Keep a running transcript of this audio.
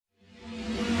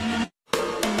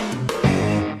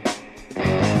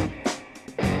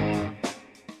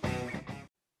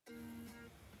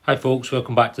Hi folks,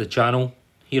 welcome back to the channel.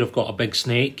 Here I've got a big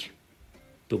snake.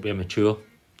 Don't be immature,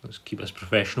 let's keep this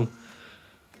professional.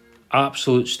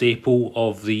 Absolute staple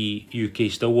of the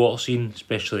UK stillwater scene,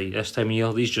 especially this time of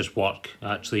year. These just work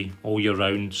actually all year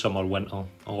round, summer, winter,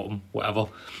 autumn, whatever.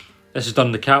 This is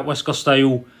done the Catwhisker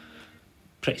style,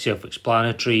 pretty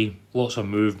self-explanatory, lots of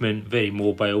movement, very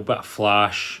mobile, bit of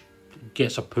flash,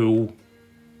 gets a pull.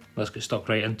 Let's get stuck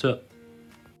right into it.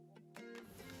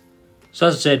 So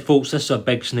as I said folks, this is a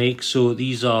big snake, so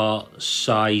these are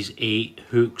size 8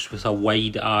 hooks with a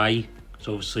wide eye.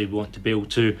 So obviously we want to be able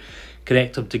to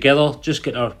connect them together. Just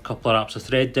get a couple of wraps of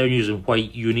thread down using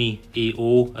white uni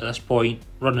 8O at this point.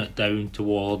 Run it down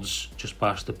towards just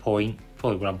past the point,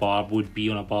 probably where a barb would be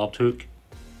on a barbed hook.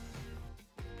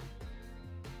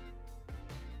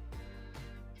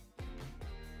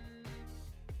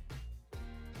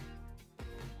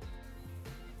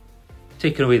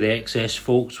 Taking away the excess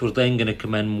folks, we're then going to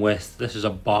come in with, this is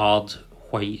a barred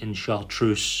white and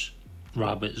chartreuse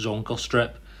rabbit zonker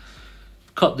strip.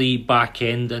 Cut the back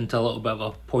end into a little bit of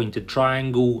a pointed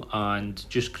triangle and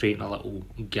just creating a little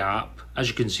gap. As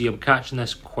you can see, I'm catching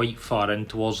this quite far in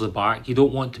towards the back. You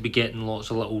don't want to be getting lots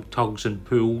of little tugs and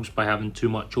pulls by having too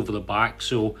much over the back,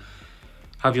 so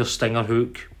have your stinger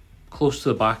hook close to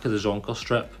the back of the zonker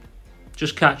strip.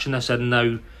 Just catching this in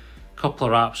now, couple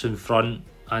of wraps in front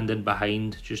and in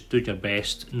behind. Just do your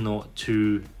best not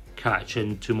to catch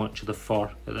in too much of the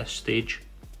fur at this stage.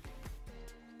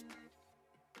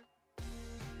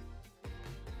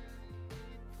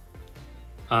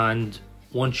 And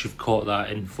once you've caught that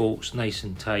in folks, nice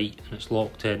and tight and it's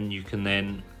locked in, you can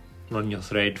then run your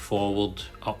thread forward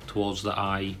up towards the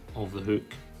eye of the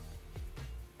hook.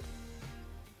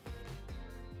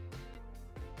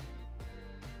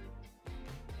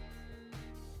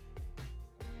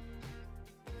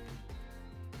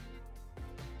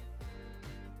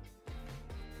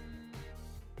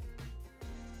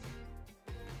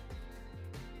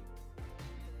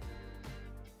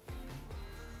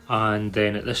 And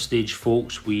then at this stage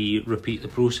folks, we repeat the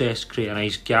process, create a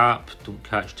nice gap, don't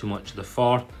catch too much of the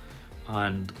fur,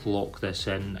 and lock this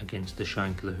in against the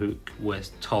shank of the hook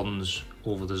with turns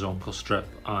over the zonker strip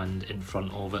and in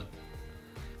front of it.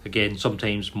 Again,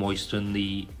 sometimes moistening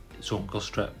the zonker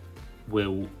strip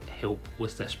will help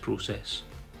with this process.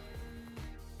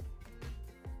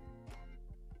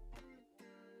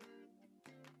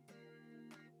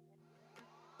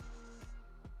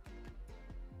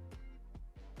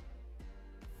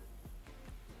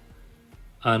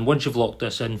 And once you've locked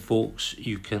this in folks,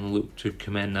 you can look to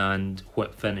come in and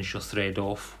whip finish your thread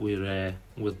off. We're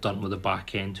done with the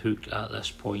back end hook at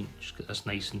this point. Just get this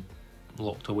nice and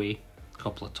locked away, a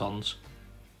couple of turns.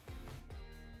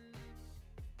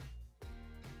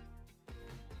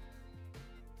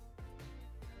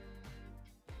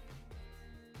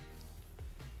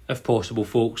 If possible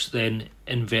folks, then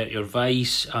invert your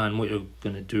vise, and what you're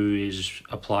going to do is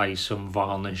apply some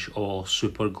varnish or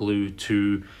super glue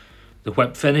to the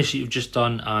whip finish that you've just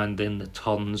done, and then the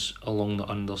turns along the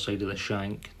underside of the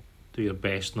shank. Do your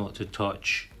best not to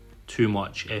touch too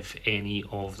much, if any,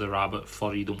 of the rabbit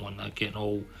fur. You don't want that getting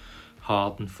all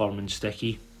hard and firm and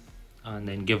sticky. And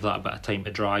then give that a bit of time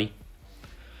to dry.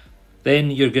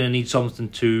 Then you're going to need something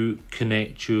to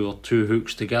connect your two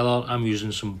hooks together. I'm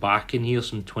using some backing here,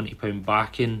 some 20-pound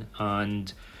backing,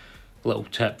 and little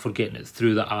tip for getting it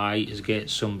through the eye is get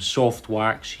some soft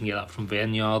wax. You can get that from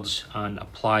Vineyards and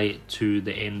apply it to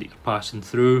the end that you're passing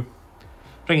through.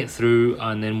 Bring it through,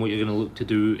 and then what you're going to look to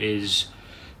do is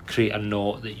create a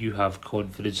knot that you have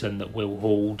confidence in that will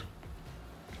hold.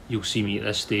 You'll see me at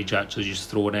this stage actually just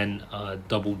throwing in a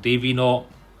double Davy knot.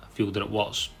 I feel that it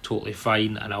works totally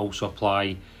fine, and I also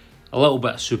apply a little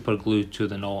bit of super glue to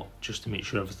the knot just to make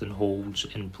sure everything holds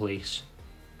in place.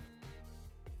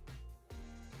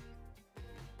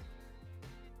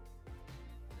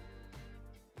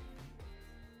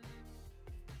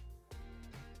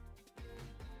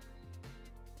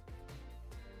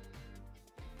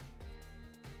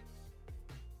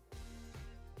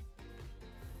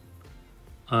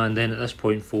 And then at this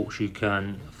point folks, you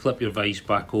can flip your vise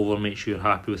back over, make sure you're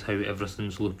happy with how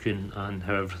everything's looking and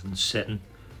how everything's sitting.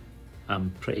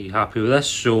 I'm pretty happy with this,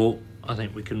 so I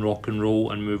think we can rock and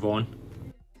roll and move on.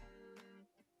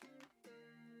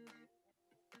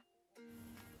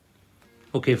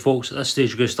 Okay folks, at this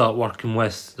stage we're going to start working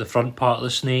with the front part of the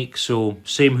snake. So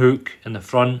same hook in the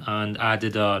front, and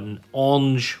added an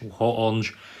orange, hot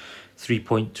orange,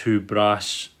 3.2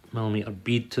 brass millimeter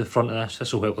bead to the front of this.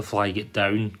 This will help the fly get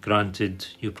down. Granted,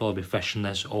 you'll probably be fishing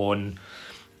this on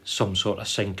some sort of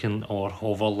sinking or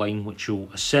hover line, which will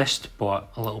assist,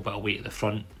 but a little bit of weight at the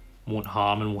front won't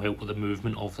harm and will help with the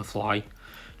movement of the fly.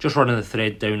 Just running the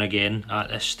thread down again at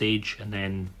this stage, and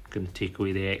then going to take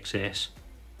away the excess.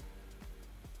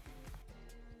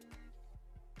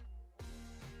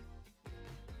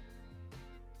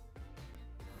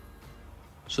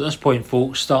 So at this point,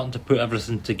 folks, starting to put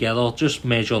everything together, just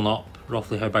measuring up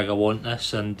roughly how big I want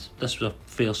this, and this was a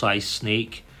fair size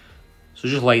snake. So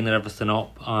just lining everything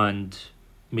up and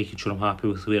making sure I'm happy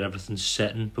with where everything's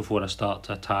sitting before I start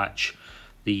to attach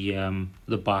the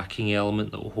backing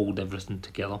element that will hold everything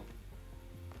together.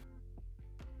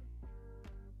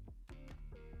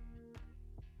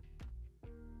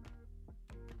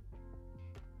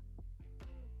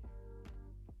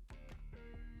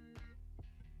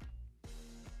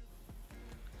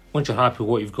 Once you're happy with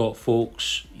what you've got,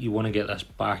 folks, you want to get this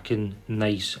backing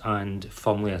nice and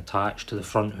firmly attached to the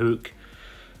front hook.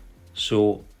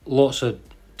 So lots of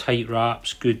tight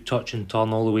wraps, good touch and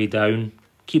turn all the way down.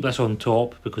 Keep this on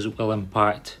top because it will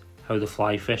impact how the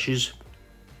fly fishes.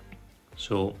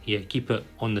 So yeah, keep it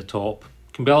on the top.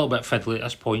 Can be a little bit fiddly at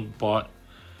this point, but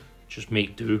just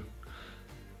make do.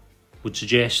 Would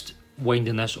suggest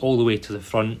winding this all the way to the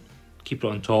front, keep it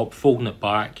on top, folding it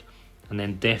back, and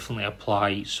then definitely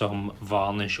apply some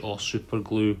varnish or super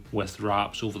glue with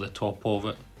wraps over the top of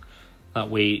it. That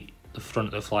way the front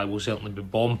of the fly will certainly be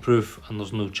bomb proof and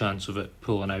there's no chance of it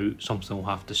pulling out. Something will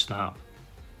have to snap.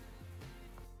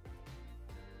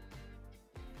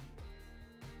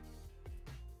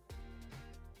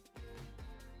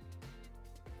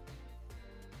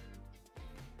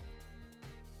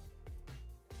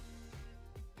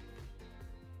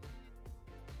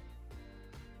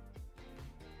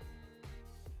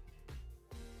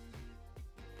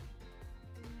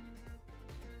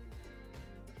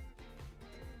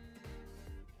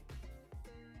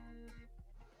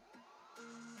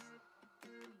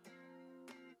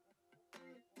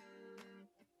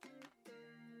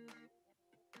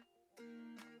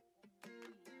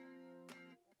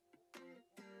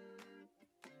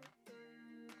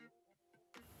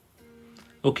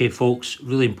 Okay folks,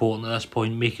 really important at this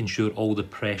point, making sure all the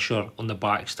pressure on the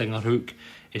back stinger hook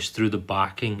is through the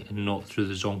backing and not through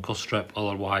the zonker strip,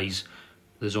 otherwise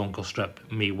the zonker strip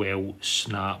may well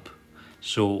snap.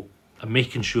 So I'm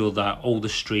making sure that all the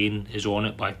strain is on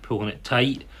it by pulling it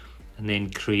tight and then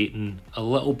creating a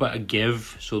little bit of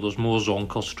give, so there's more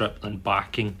zonker strip than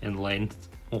backing in length.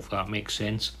 Hopefully that makes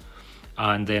sense.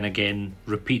 And then again,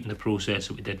 repeating the process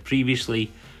that we did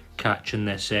previously, catching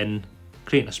this in,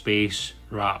 creating a space,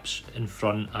 wraps in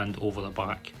front and over the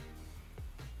back.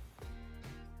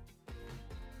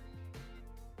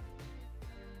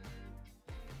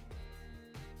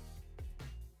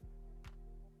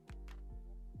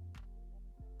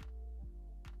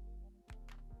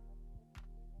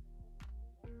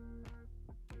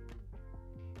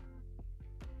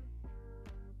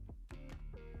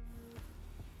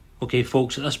 Okay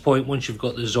folks, at this point, once you've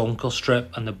got the zonker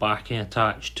strip and the backing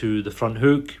attached to the front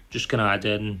hook, just going to add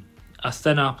in a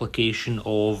thin application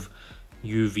of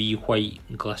UV white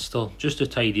glister just to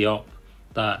tidy up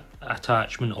that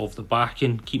attachment of the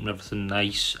backing, keeping everything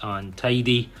nice and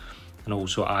tidy, and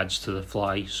also adds to the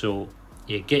fly. So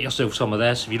yeah, get yourself some of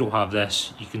this. If you don't have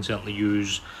this, you can certainly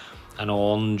use an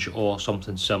orange or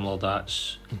something similar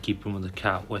that's in keeping with the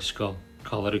Catwhisker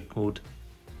colouring code.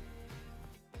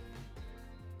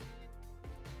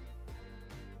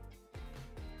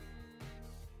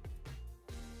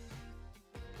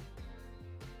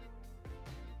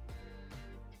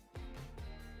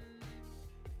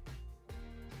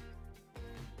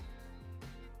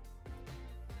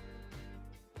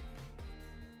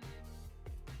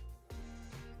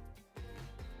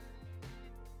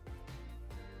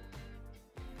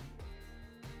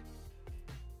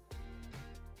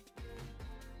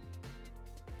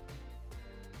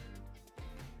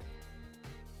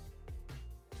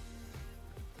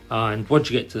 And once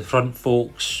you get to the front,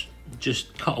 folks,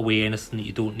 just cut away anything that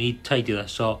you don't need, tidy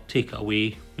this up, take it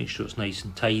away, make sure it's nice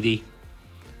and tidy.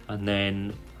 And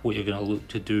then what you're going to look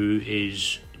to do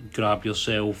is grab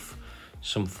yourself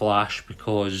some flash,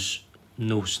 because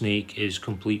no snake is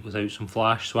complete without some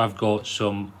flash. So I've got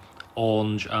some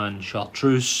orange and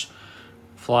chartreuse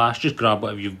flash. Just grab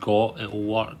whatever you've got, it'll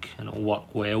work and it'll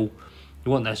work well.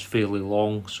 You want this fairly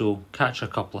long, so catch a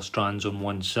couple of strands on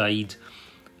one side.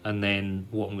 And then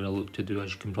what I'm going to look to do,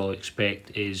 as you can probably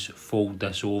expect, is fold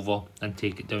this over and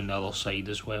take it down the other side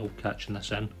as well, catching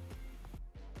this in.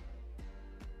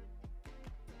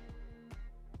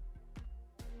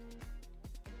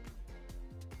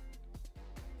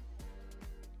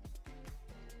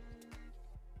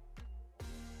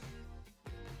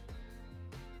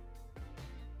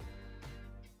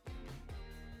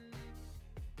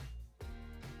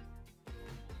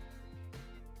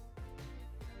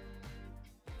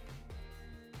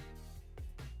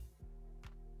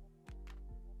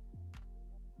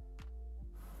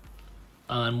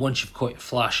 And once you've got it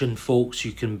flashing, folks,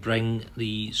 you can bring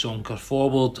the zonker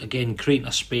forward, again creating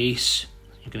a space.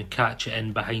 You're going to catch it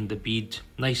in behind the bead,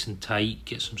 nice and tight,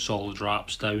 get some solid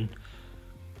wraps down.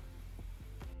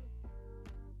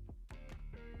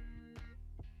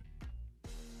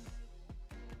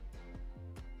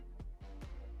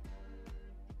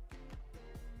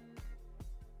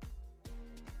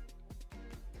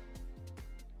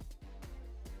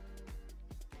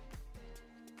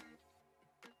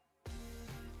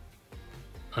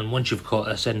 And once you've got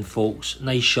this in, folks,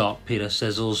 nice sharp pair of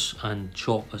scissors and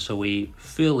chop this away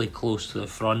fairly close to the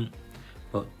front,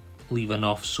 but leave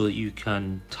enough so that you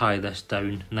can tie this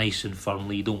down nice and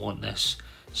firmly. You don't want this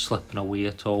slipping away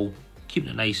at all. Keeping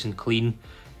it nice and clean.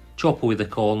 Chop away the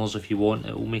corners if you want,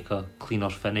 it will make a cleaner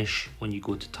finish when you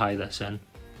go to tie this in.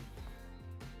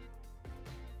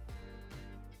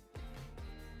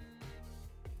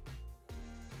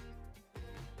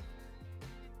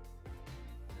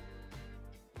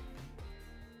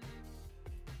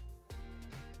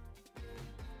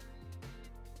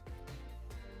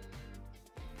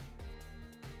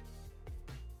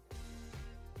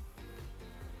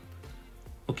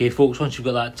 Okay folks, once you've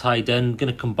got that tied in, I'm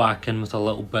going to come back in with a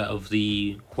little bit of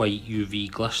the white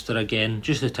UV glister again,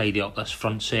 just to tidy up this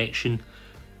front section.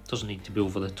 Doesn't need to be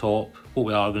over the top. What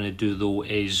we are going to do though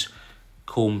is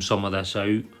comb some of this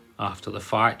out after the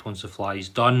fact, once the fly is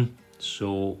done.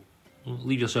 So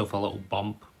leave yourself a little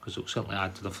bump, because it will certainly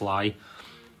add to the fly.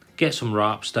 Get some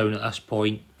wraps down at this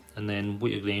point, and then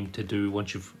what you're going to do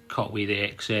once you've cut away the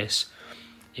excess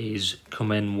is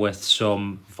come in with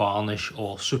some varnish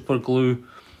or super glue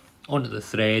onto the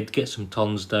thread, get some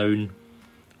turns down,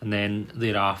 and then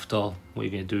thereafter what you're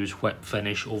going to do is whip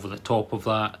finish over the top of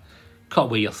that, cut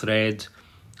away your thread,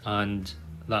 and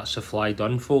that's the fly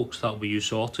done, folks. That'll be you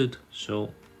sorted.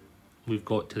 So we've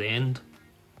got to the end.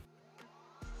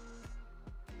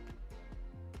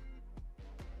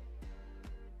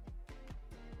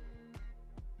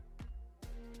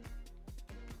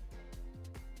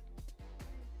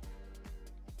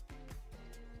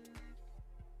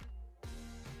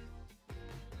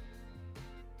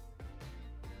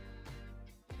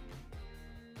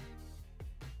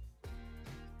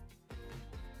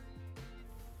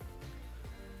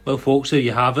 Well folks, there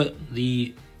you have it,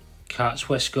 the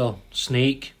Catwhisker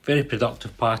snake. Very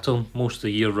productive pattern most of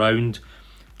the year round.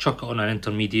 Chuck it on an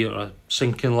intermediate or a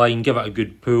sinking line, give it a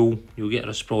good pull, you'll get a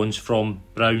response from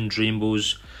browns,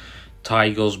 rainbows,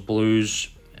 tigers, blues.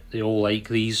 They all like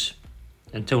these.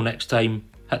 Until next time,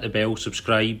 hit the bell,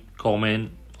 subscribe,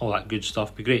 comment, all that good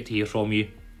stuff. Be great to hear from you.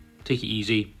 Take it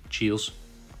easy, cheers.